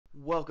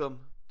Welcome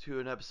to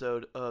an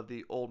episode of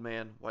the Old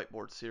Man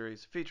Whiteboard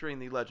series featuring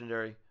the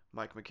legendary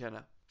Mike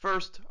Mckenna.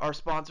 First, our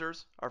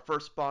sponsors. Our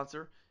first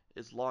sponsor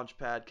is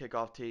Launchpad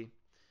Kickoff Tee.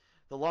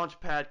 The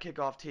Launchpad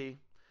Kickoff Tee.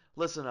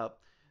 Listen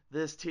up.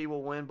 This tee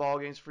will win ball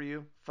games for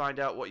you.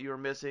 Find out what you are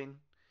missing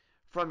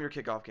from your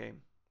kickoff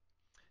game.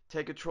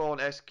 Take control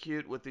and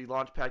execute with the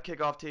Launchpad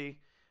Kickoff Tee.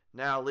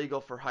 Now legal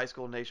for high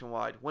school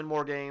nationwide. Win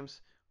more games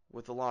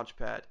with the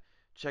Launchpad.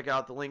 Check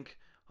out the link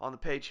on the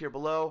page here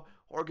below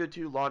or go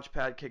to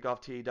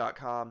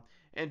launchpadkickoff.com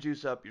and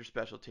juice up your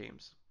special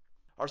teams.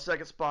 Our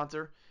second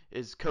sponsor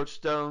is Coach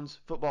Stone's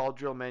Football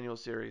Drill Manual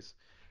Series.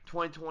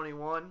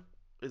 2021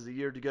 is the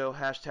year to go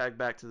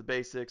 #back to the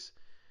basics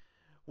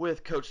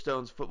with Coach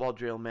Stone's Football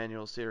Drill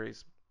Manual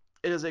Series.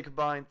 It is a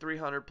combined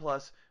 300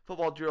 plus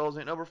football drills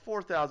and over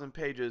 4,000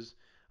 pages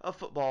of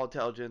football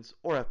intelligence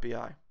or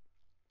FBI.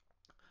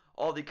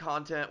 All the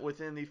content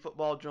within the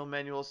Football Drill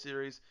Manual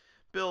Series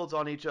builds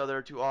on each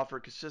other to offer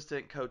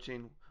consistent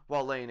coaching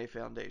while laying a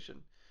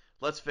foundation.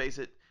 Let's face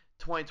it,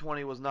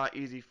 2020 was not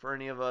easy for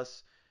any of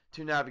us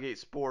to navigate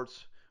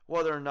sports,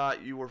 whether or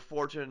not you were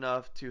fortunate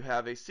enough to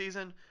have a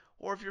season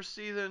or if your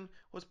season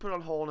was put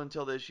on hold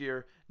until this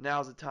year.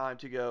 Now's the time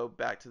to go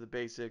back to the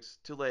basics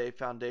to lay a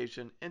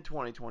foundation in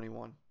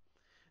 2021.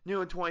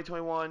 New in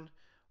 2021,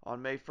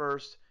 on May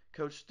 1st,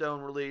 Coach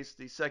Stone released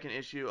the second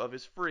issue of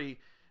his free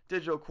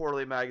digital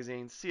quarterly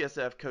magazine,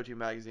 CSF Coaching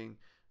Magazine.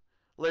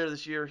 Later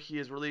this year, he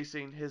is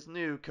releasing his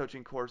new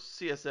coaching course,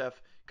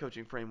 CSF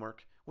Coaching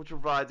Framework, which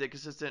provides a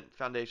consistent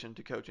foundation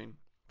to coaching.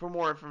 For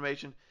more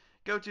information,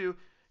 go to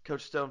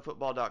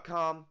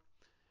CoachStoneFootball.com,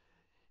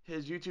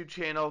 his YouTube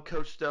channel,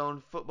 Coach Stone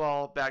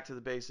Football Back to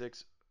the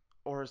Basics,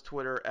 or his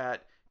Twitter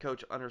at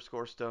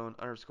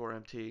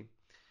Coach_Stone_MT.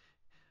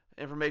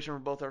 Information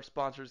from both our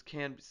sponsors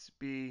can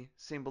be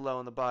seen below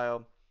in the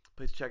bio.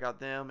 Please check out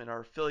them and our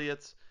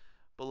affiliates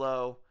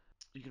below.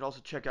 You can also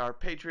check out our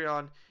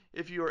Patreon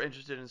if you are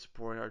interested in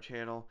supporting our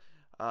channel.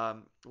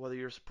 Whether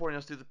you're supporting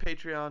us through the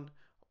Patreon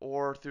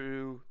or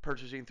through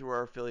purchasing through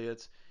our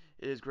affiliates,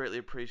 it is greatly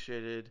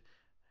appreciated.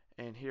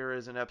 And here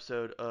is an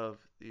episode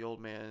of The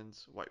Old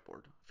Man's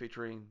Whiteboard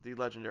featuring the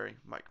legendary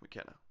Mike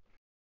Mckenna.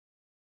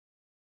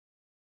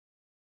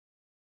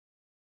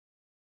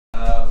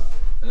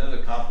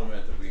 Another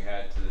compliment that we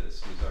had to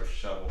this was our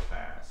shovel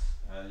pass.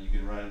 You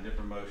can run in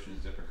different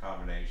motions, different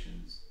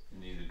combinations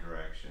in either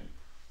direction.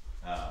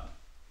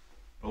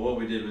 But what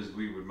we did was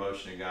we would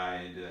motion a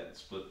guy into that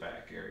split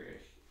back area,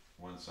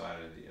 one side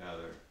or the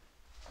other.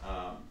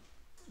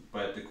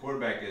 But the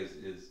quarterback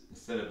is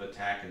instead of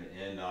attacking the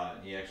end on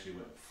it, he actually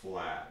went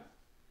flat.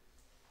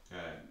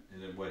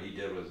 And then what he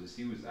did was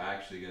he was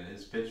actually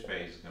his pitch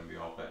phase is going to be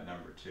off that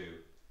number 2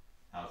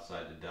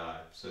 outside the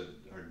dive. So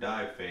our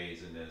dive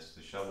phase in this,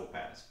 the shovel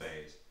pass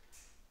phase,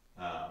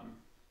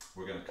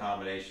 we're going to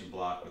combination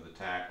block with the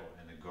tackle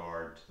and the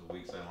guard to the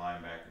weak side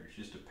linebacker. It's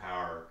just a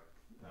power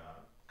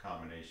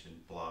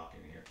combination block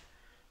in here.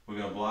 We're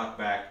going to block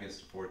back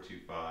against the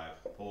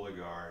 4-2-5, pull the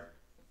guard,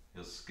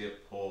 he'll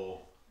skip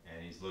pull,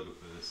 and he's looking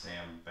for the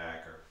Sam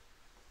backer.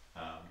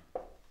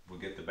 We'll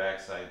get the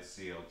backside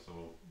sealed,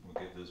 so we'll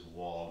get this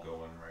wall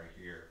going right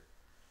here.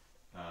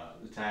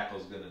 The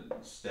tackle's going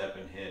to step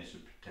and hinge to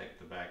protect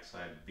the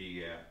backside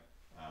B gap.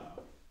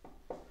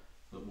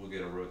 We'll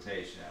get a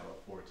rotation out of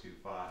a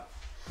 4-2-5.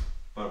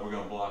 But we're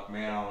going to block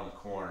man on the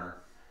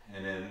corner,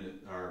 and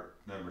then our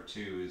number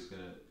 2 is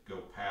going to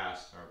go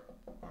past our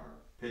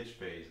pitch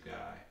phase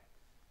guy,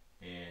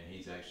 and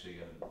he's actually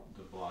going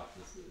to block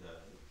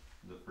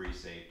the free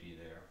safety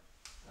there.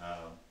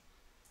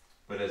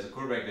 But as the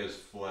quarterback goes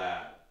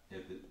flat,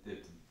 if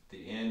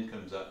the end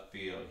comes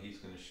upfield, he's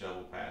going to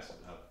shovel pass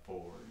it up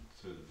forward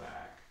to the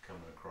back,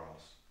 coming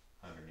across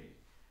underneath.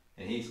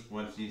 And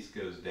once he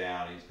goes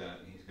down, he's gonna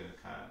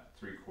kind of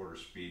 3/4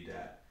 speed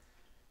that,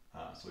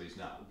 so he's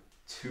not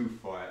too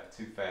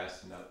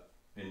fast enough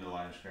in the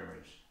line of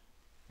scrimmage.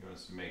 He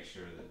wants to make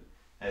sure that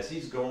as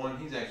he's going,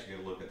 he's actually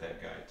going to look at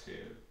that guy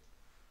too,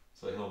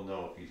 so he'll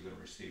know if he's going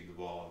to receive the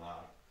ball or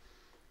not.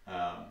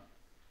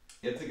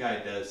 If the guy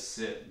does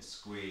sit and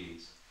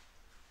squeeze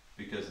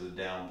because of the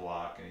down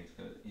block, and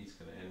he's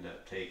going to end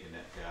up taking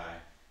that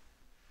guy,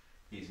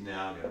 he's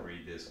now going to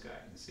read this guy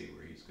and see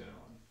where he's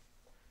going.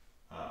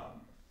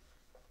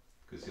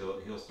 Because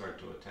he'll start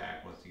to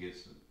attack once he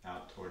gets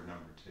out toward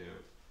number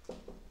 2,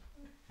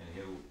 and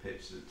he'll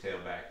pitch to the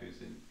tailback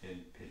who's in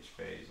pitch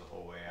phase the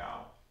whole way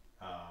out.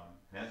 And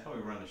that's how we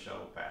run the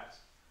shovel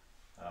pass.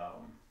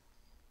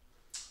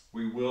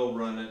 We will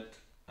run it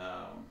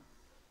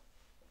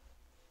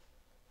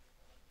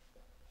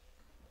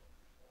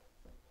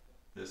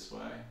this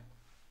way.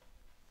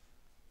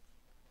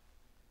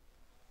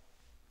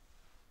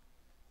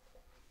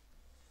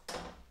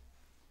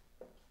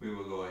 We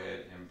will go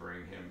ahead and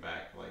bring him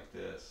back like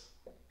this,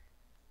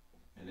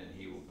 and then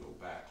he will go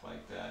back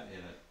like that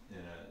in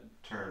a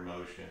turn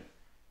motion,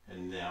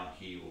 and now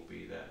he will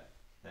be that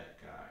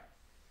guy,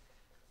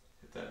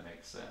 if that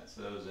makes sense.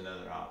 So that was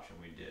another option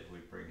we did. We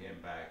bring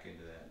him back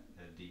into that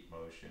deep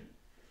motion,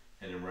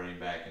 and then running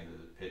back into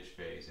the pitch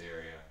phase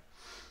area.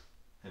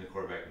 And the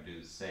quarterback would do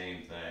the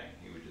same thing.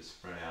 He would just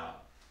sprint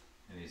out,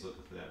 and he's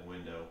looking for that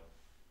window.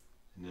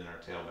 And then our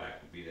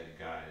tailback would be that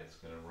guy that's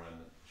going to run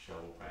the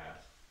shovel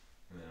pass.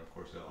 And then, of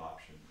course, the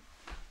option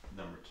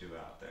number 2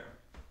 out there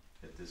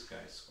that this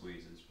guy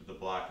squeezes. But the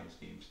blocking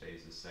scheme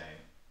stays the same.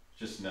 It's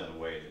just another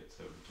way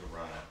to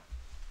run it.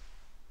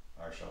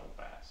 Our shovel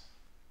pass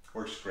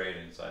works great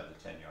inside the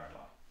 10-yard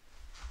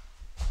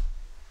line.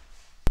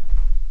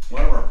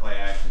 One of our play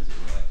actions that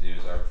we like to do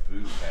is our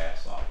boot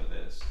pass off of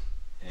this,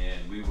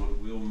 and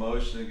we'll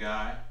motion the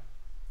guy,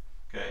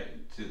 okay,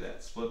 to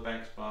that split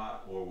back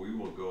spot, or we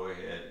will go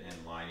ahead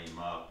and line him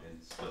up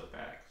in split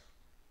backs.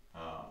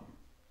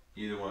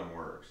 Either one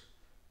works.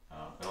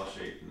 But I'll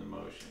show you from the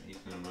motion. He's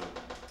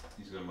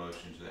gonna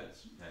motion to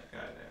that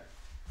guy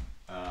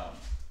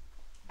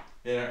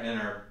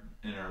there.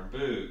 In our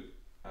boot,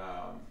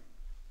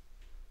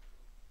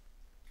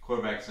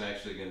 quarterback's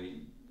actually gonna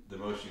be, the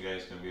motion guy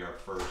is going to be our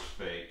first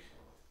fake.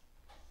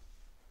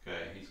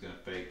 Okay, he's going to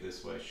fake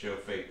this way, show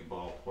fake the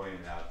ball, point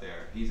it out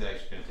there. He's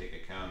actually going to take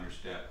a counter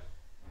step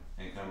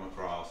and come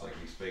across like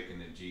he's faking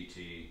the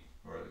GT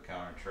or the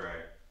counter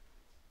tray.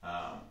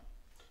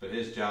 But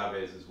his job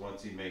is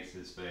once he makes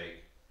his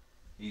fake,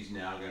 he's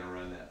now going to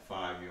run that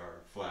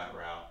 5-yard flat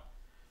route.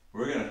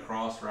 We're going to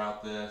cross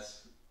route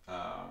this,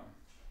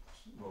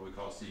 what we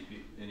call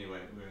CP. Anyway,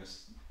 we're going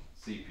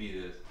to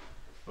CP this,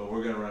 but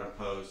we're going to run a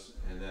post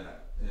and then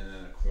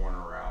a corner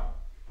route.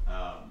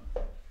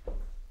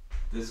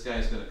 This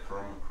guy's going to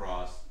come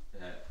across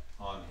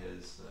on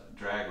his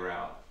drag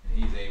route,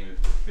 and he's aiming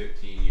for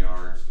 15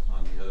 yards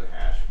on the other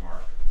hash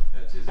mark.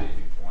 That's his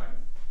aiming point.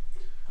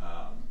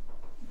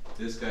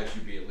 This guy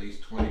should be at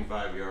least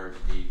 25 yards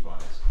deep on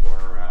his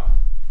corner route.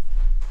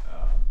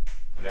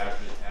 But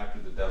after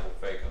the double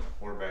fake on the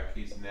quarterback,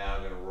 he's now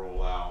going to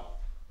roll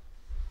out.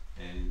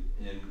 And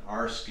in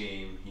our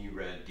scheme, he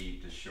read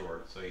deep to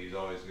short, so he's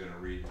always going to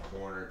read the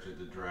corner to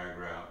the drag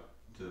route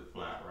to the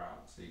flat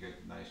route. So you get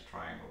a nice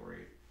triangle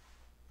read.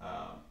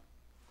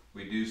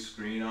 We do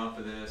screen off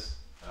of this.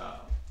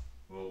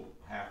 We'll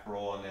half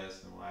roll on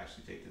this, and we'll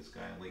actually take this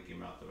guy and leak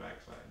him out the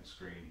backside and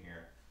screen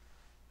here.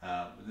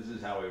 But this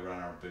is how we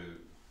run our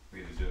boot. We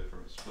either do it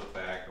from a split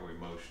back or we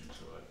motion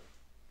to it.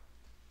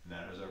 And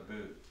that is our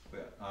boot.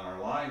 But on our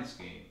line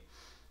scheme,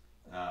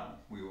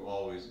 we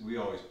always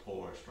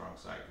pull our strong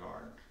side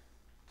guard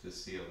to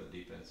seal the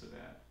defensive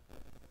end,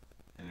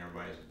 and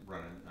everybody's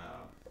running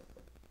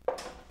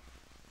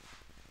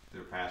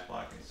their pass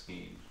blocking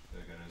schemes.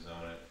 They're going to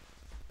zone it,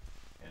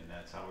 and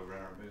that's how we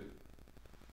run our boot.